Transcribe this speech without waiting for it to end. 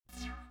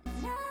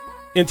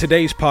In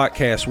today's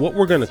podcast, what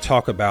we're going to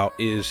talk about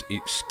is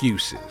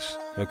excuses,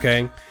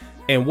 okay?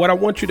 And what I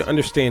want you to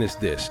understand is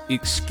this: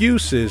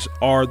 excuses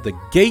are the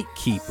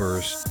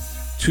gatekeepers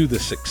to the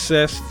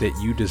success that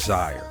you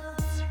desire.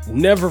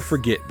 Never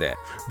forget that.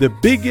 The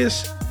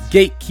biggest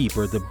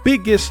gatekeeper, the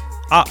biggest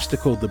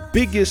obstacle, the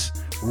biggest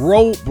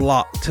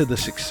roadblock to the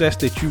success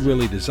that you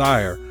really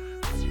desire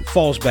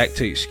falls back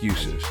to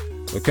excuses,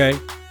 okay?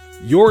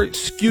 Your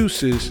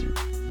excuses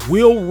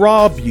will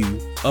rob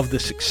you of the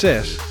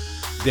success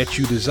that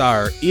you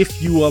desire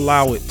if you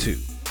allow it to.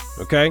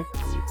 Okay,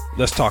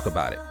 let's talk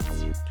about it.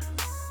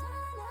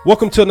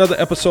 Welcome to another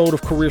episode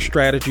of Career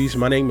Strategies.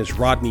 My name is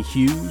Rodney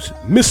Hughes,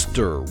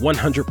 Mr.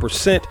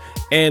 100%.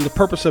 And the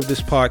purpose of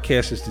this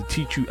podcast is to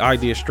teach you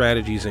ideas,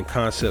 strategies, and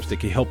concepts that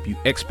can help you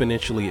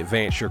exponentially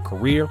advance your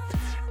career.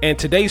 And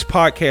today's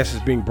podcast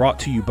is being brought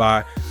to you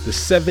by the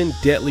 7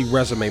 Deadly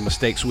Resume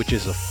Mistakes, which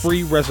is a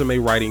free resume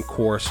writing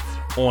course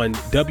on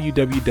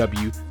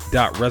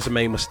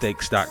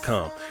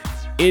www.resumemistakes.com.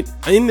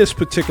 In this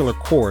particular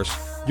course,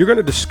 you're going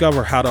to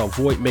discover how to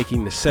avoid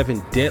making the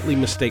 7 deadly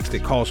mistakes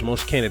that cause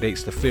most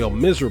candidates to fail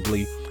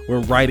miserably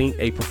when writing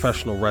a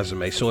professional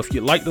resume. So if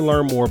you'd like to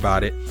learn more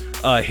about it,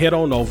 head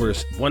on over.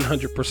 It's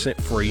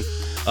 100% free.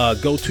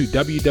 Go to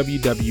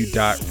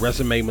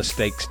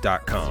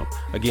www.resumemistakes.com.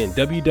 Again,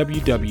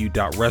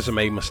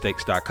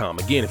 www.resumemistakes.com.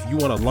 Again, if you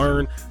want to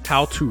learn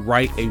how to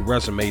write a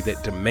resume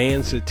that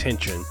demands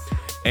attention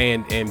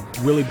and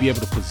really be able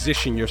to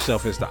position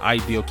yourself as the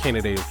ideal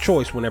candidate of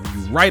choice whenever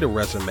you write a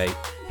resume,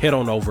 head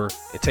on over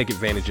and take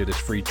advantage of this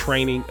free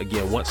training.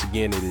 Again, once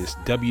again, it is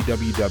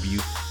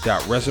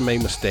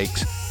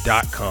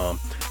www.resumemistakes.com.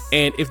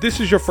 And if this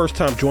is your first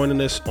time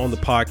joining us on the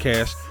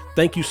podcast,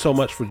 thank you so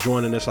much for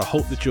joining us. I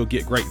hope that you'll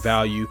get great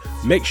value.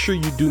 Make sure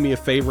you do me a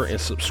favor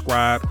and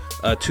subscribe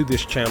to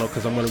this channel,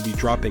 because I'm going to be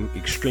dropping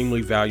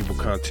extremely valuable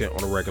content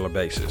on a regular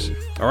basis.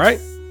 All right.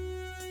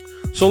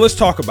 So let's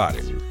talk about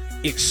it.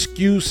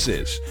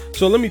 Excuses.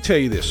 So let me tell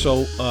you this.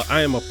 So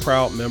I am a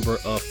proud member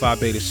of Phi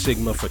Beta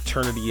Sigma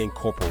Fraternity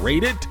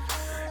Incorporated.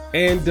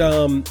 And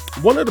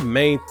one of the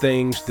main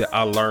things that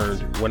I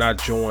learned when I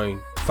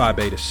joined Phi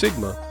Beta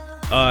Sigma,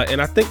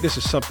 and I think this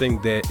is something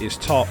that is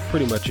taught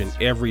pretty much in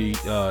every,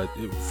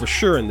 for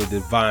sure in the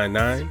Divine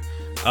Nine,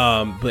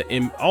 but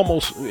in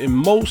most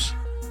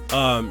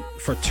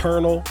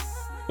fraternal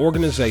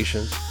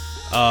organizations,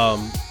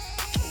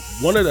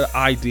 one of the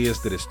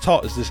ideas that is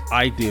taught is this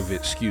idea of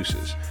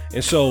excuses.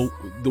 And so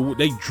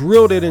they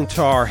drilled it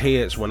into our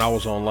heads when I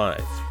was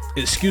online.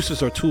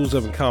 Excuses are tools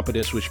of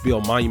incompetence which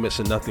build monuments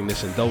of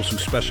nothingness, and those who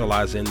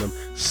specialize in them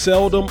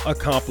seldom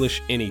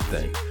accomplish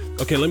anything.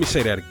 Okay, let me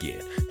say that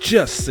again,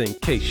 just in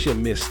case you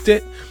missed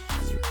it.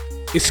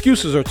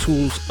 Excuses are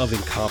tools of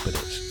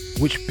incompetence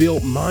which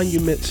build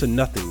monuments of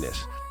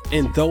nothingness,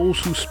 and those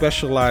who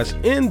specialize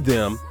in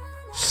them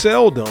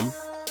seldom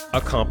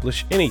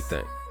accomplish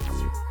anything.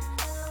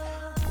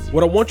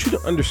 What I want you to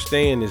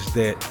understand is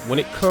that when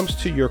it comes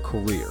to your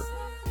career,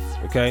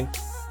 okay,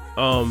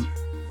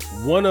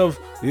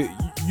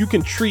 you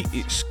can treat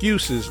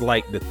excuses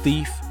like the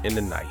thief in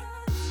the night,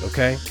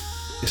 okay?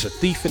 It's a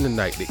thief in the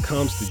night that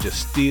comes to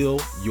just steal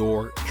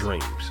your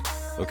dreams,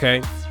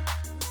 okay?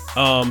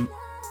 And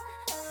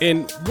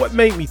what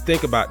made me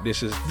think about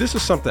this is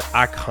something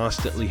I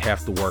constantly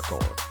have to work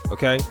on,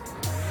 okay?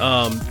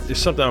 It's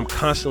something I'm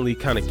constantly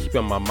kind of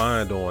keeping my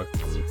mind on,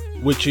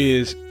 which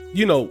is,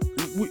 you know,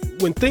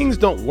 when things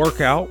don't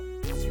work out,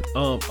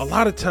 a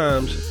lot of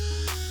times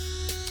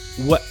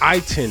what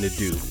I tend to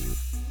do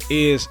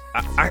is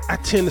I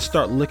tend to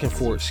start looking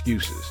for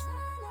excuses.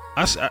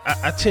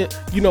 I tend,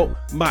 you know,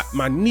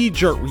 my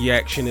knee-jerk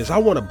reaction is I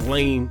want to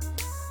blame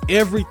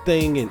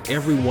everything and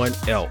everyone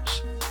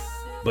else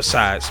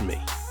besides me.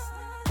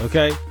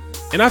 Okay.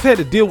 And I've had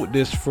to deal with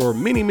this for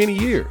many, many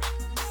years.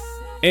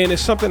 And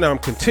it's something that I'm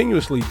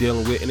continuously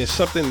dealing with. And it's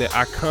something that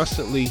I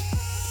constantly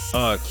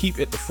keep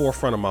at the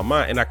forefront of my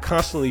mind. And I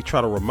constantly try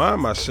to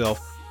remind myself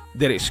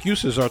that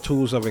excuses are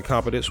tools of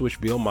incompetence which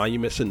build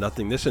monuments of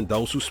nothingness, and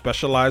those who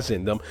specialize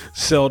in them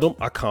seldom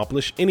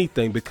accomplish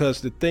anything.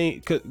 Because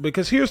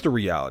here's the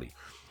reality.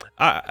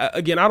 I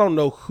don't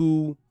know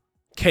who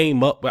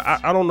came up, but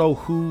I don't know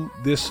who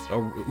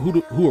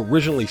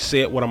originally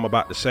said what I'm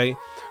about to say,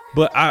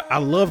 but I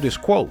love this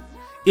quote.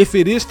 If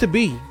it is to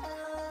be,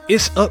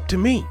 it's up to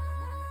me.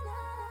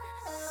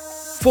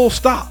 Full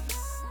stop.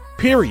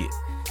 Period.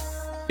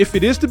 If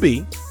it is to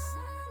be,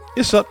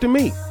 it's up to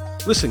me.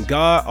 Listen,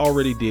 God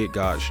already did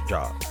God's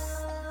job.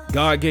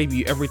 God gave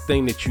you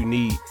everything that you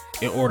need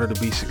in order to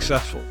be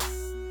successful.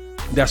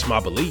 That's my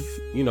belief.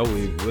 You know,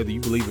 whether you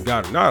believe in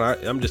God or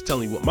not, I'm just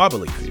telling you what my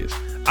belief is.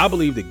 I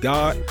believe that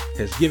God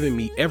has given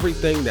me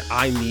everything that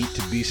I need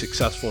to be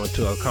successful and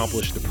to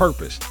accomplish the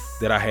purpose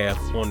that I have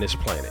on this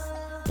planet.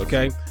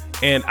 Okay.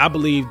 And I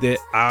believe that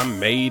I'm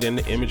made in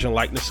the image and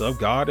likeness of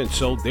God. And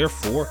so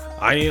therefore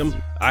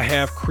I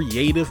have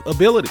creative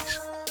abilities,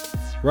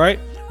 right?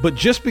 But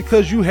just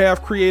because you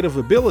have creative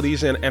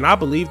abilities, and I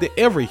believe that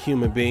every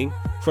human being,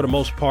 for the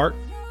most part,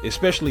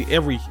 especially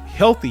every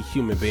healthy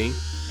human being,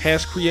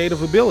 has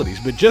creative abilities.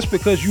 But just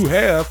because you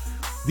have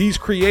these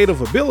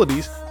creative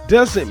abilities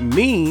doesn't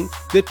mean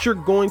that you're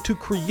going to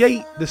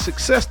create the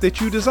success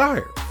that you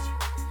desire,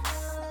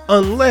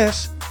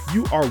 unless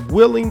you are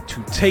willing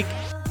to take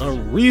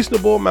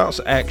unreasonable amounts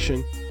of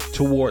action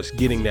towards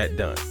getting that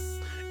done.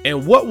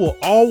 And what will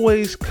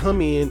always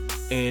come in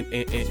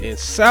and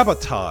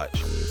sabotage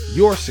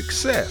your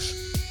success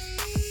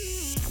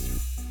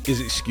is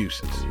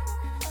excuses.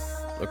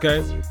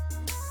 Okay?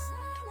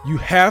 You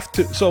have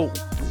to. So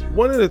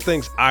one of the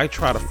things I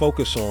try to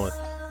focus on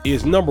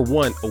is, number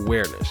one,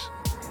 awareness.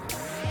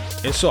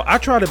 And so I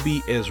try to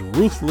be as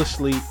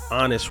ruthlessly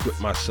honest with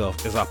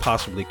myself as I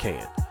possibly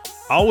can.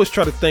 I always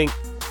try to think,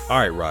 all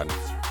right, Rodney,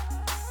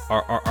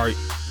 are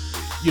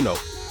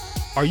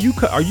you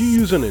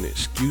using an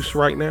excuse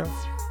right now?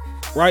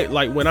 Right?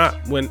 Like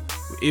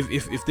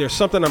if there's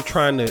something I'm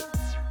trying to,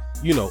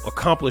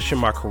 accomplish in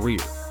my career,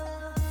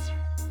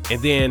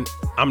 and then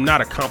I'm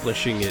not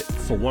accomplishing it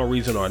for one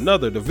reason or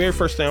another, the very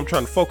first thing I'm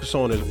trying to focus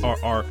on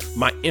are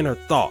my inner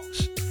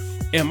thoughts.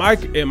 Am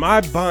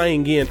I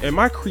buying in? Am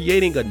I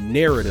creating a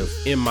narrative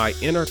in my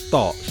inner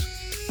thoughts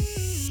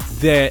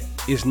that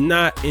is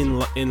not in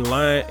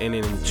line and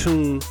in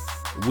tune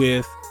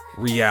with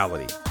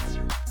reality?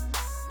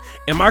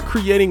 Am I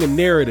creating a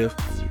narrative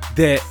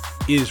that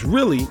is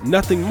really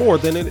nothing more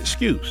than an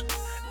excuse?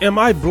 Am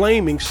I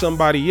blaming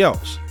somebody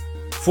else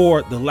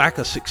for the lack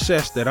of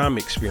success that I'm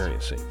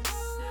experiencing?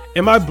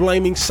 Am I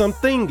blaming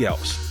something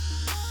else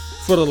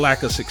for the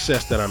lack of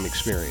success that I'm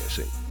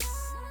experiencing?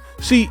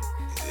 See,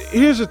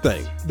 here's the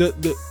thing.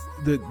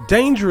 The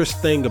dangerous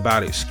thing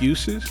about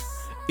excuses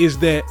is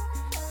that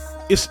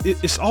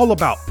it's all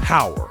about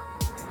power.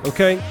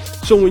 Okay?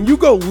 So when you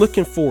go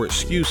looking for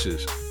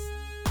excuses,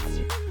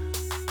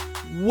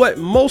 what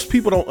most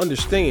people don't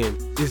understand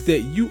is that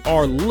you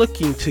are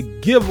looking to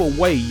give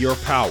away your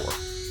power,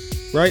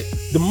 right?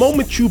 The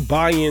moment you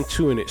buy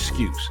into an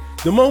excuse,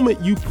 the moment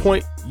you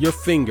point your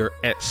finger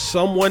at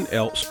someone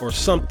else or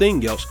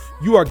something else,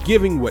 you are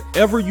giving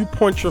whatever you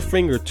point your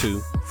finger to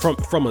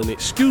from an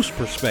excuse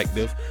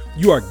perspective,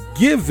 you are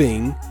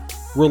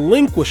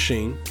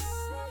relinquishing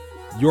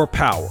your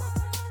power.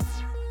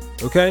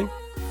 Okay?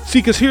 See,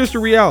 because here's the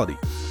reality.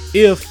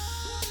 If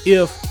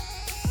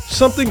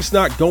something's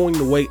not going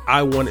the way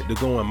I want it to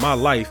go in my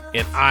life,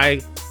 and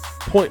I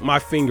point my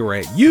finger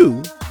at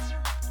you,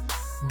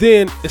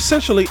 then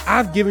essentially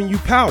I've given you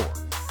power.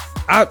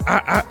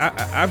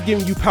 I've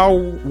given you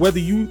power whether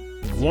you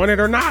want it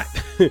or not.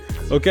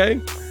 Okay?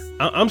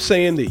 I'm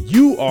saying that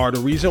you are the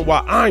reason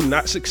why I'm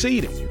not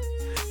succeeding.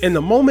 And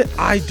the moment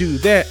I do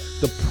that,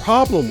 the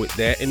problem with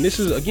that, and this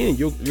is, again,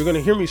 you're going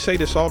to hear me say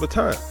this all the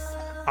time,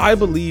 I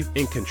believe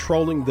in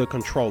controlling the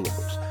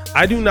controllables.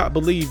 I do not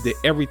believe that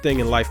everything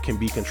in life can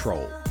be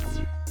controlled.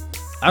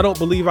 I don't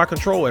believe I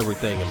control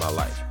everything in my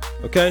life.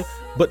 Okay?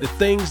 But the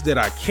things that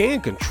I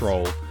can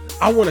control,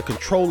 I want to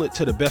control it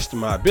to the best of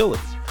my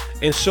ability.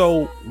 And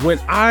so when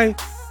I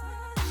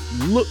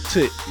look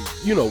to,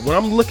 when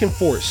I'm looking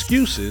for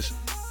excuses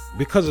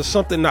because of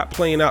something not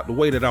playing out the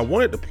way that I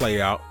want it to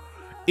play out,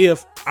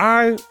 if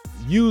I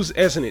use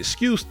as an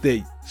excuse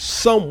that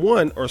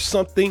someone or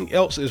something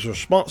else is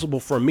responsible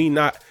for me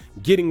not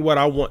getting what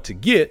I want to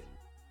get,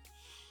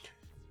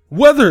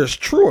 whether it's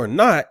true or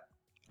not,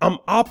 I'm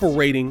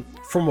operating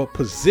from a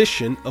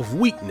position of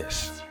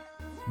weakness,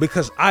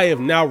 because I have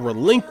now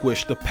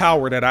relinquished the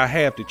power that I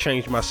have to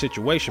change my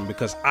situation,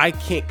 because I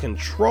can't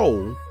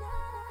control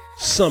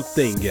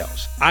something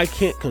else. I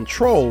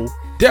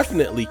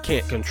definitely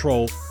can't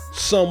control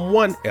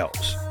someone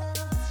else.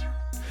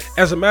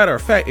 As a matter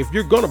of fact, if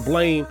you're going to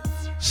blame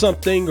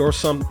something or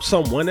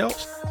someone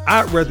else,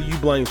 I'd rather you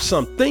blame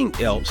something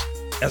else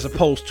as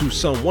opposed to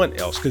someone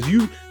else, because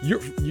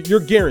you're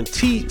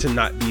guaranteed to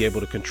not be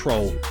able to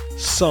control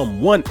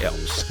someone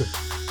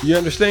else. You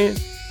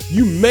understand?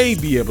 You may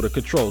be able to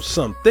control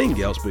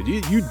something else, but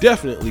you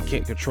definitely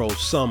can't control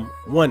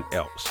someone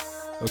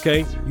else.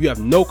 Okay? You have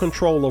no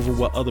control over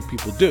what other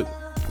people do.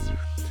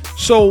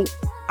 So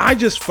I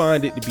just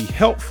find it to be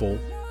helpful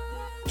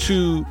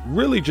to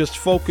really just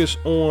focus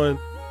on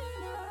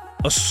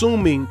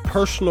assuming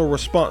personal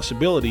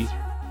responsibility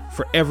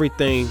for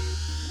everything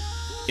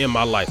in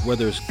my life,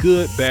 whether it's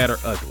good, bad, or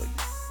ugly.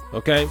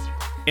 Okay?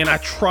 And I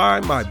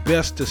try my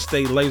best to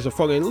stay laser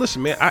focused. And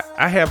listen, man,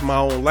 I have my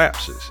own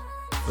lapses.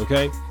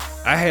 Okay?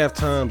 I have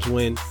times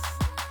when,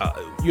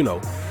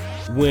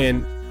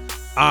 when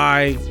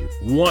I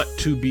want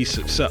to be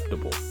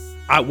susceptible,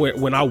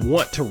 when I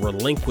want to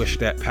relinquish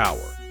that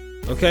power.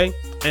 Okay?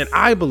 And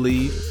I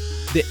believe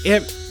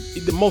that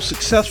the most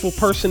successful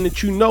person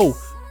that you know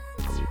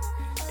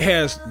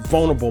has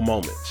vulnerable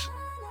moments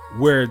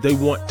where they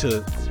want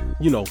to,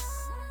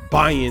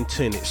 buy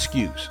into an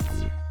excuse.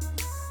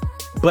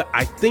 But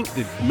I think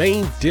the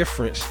main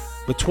difference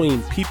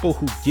between people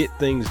who get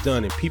things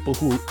done and people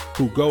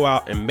who go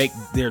out and make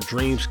their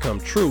dreams come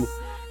true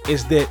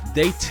is that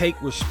they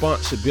take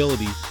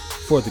responsibility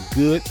for the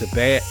good, the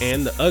bad,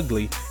 and the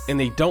ugly, and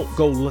they don't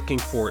go looking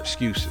for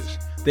excuses.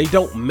 They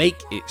don't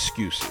make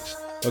excuses.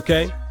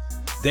 Okay?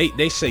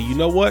 They say, you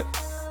know what?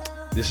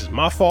 This is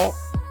my fault.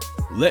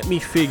 Let me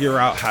figure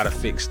out how to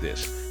fix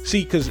this.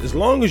 See, because as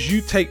long as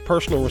you take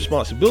personal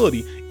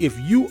responsibility, if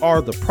you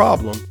are the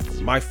problem,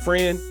 my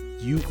friend,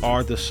 you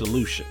are the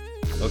solution.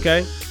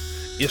 Okay?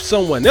 If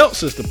someone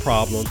else is the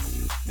problem,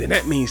 then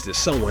that means that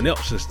someone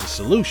else is the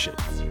solution,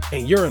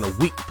 and you're in a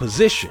weak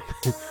position.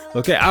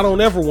 Okay? I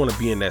don't ever want to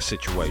be in that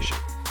situation.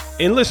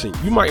 And listen,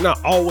 you might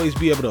not always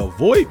be able to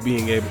avoid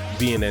being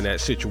in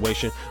that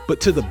situation, but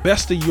to the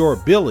best of your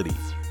ability,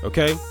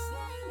 okay?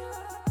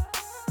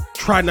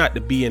 Try not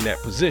to be in that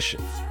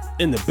position.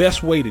 And the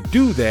best way to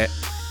do that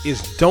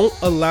is don't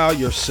allow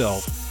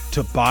yourself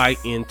to buy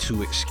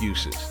into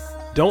excuses.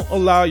 Don't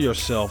allow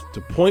yourself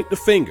to point the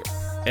finger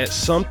at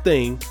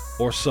something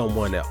or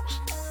someone else.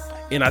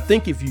 And I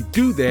think if you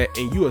do that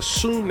and you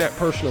assume that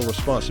personal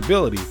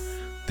responsibility,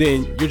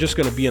 then you're just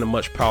going to be in a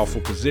much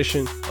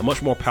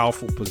more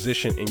powerful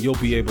position, and you'll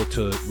be able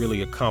to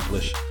really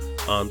accomplish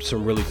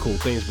some really cool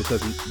things,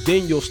 because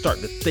then you'll start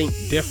to think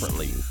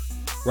differently,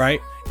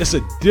 right? It's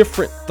a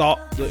different thought.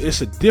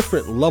 It's a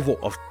different level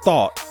of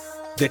thought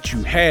that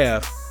you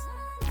have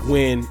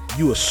when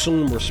you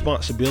assume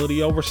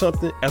responsibility over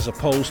something, as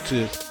opposed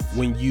to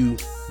when you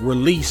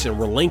release and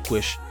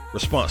relinquish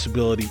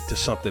responsibility to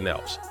something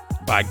else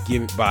by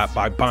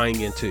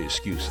buying into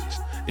excuses.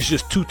 It's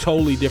just two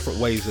totally different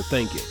ways of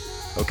thinking.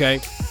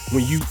 Okay,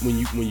 when you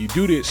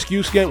do the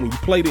excuse game, when you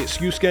play the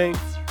excuse game,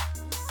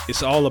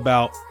 it's all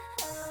about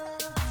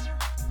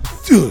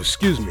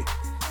excuse me.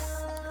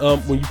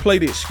 When you play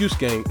the excuse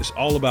game, it's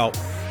all about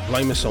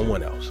blaming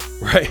someone else,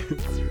 right?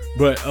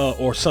 But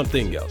or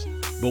something else.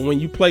 But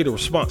when you play the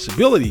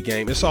responsibility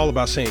game, it's all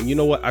about saying, you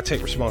know what, I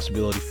take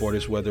responsibility for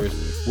this, whether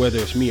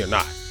it's me or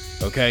not.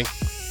 Okay.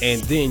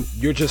 And then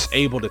you're just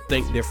able to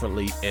think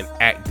differently and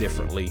act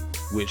differently,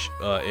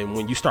 and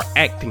when you start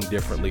acting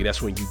differently,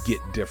 that's when you get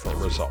different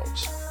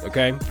results.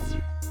 Okay.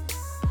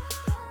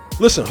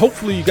 Listen,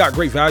 hopefully you got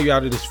great value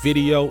out of this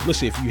video.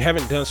 Listen, if you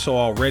haven't done so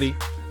already,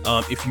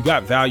 if you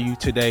got value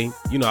today,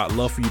 I'd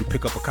love for you to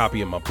pick up a copy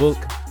of my book,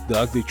 The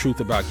Ugly Truth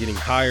About Getting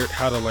Hired,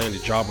 How to Land the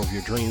Job of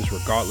Your Dreams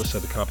Regardless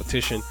of the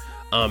Competition.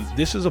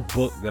 This is a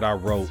book that I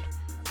wrote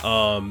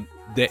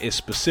that is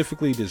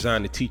specifically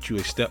designed to teach you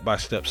a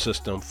step-by-step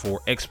system for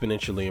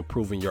exponentially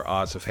improving your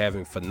odds of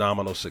having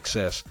phenomenal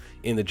success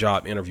in the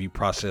job interview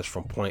process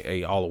from point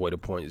A all the way to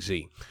point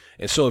Z.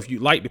 And so if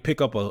you'd like to pick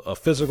up a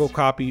physical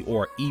copy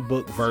or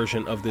ebook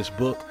version of this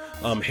book,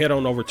 head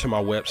on over to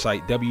my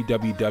website,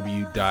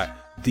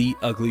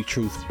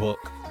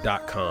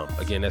 www.theuglytruthbook.com.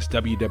 Again, that's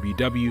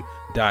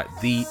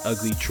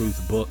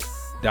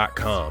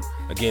www.theuglytruthbook.com.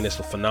 Again, it's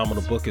a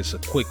phenomenal book. It's a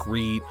quick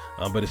read,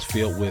 but it's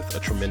filled with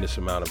a tremendous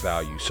amount of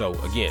value. So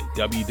again,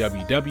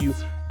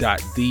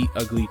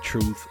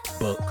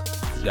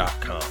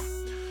 www.theuglytruthbook.com.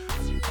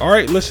 All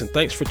right, listen,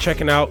 thanks for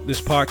checking out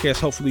this podcast.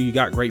 Hopefully you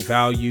got great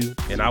value,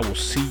 and I will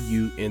see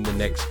you in the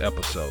next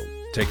episode.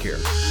 Take care.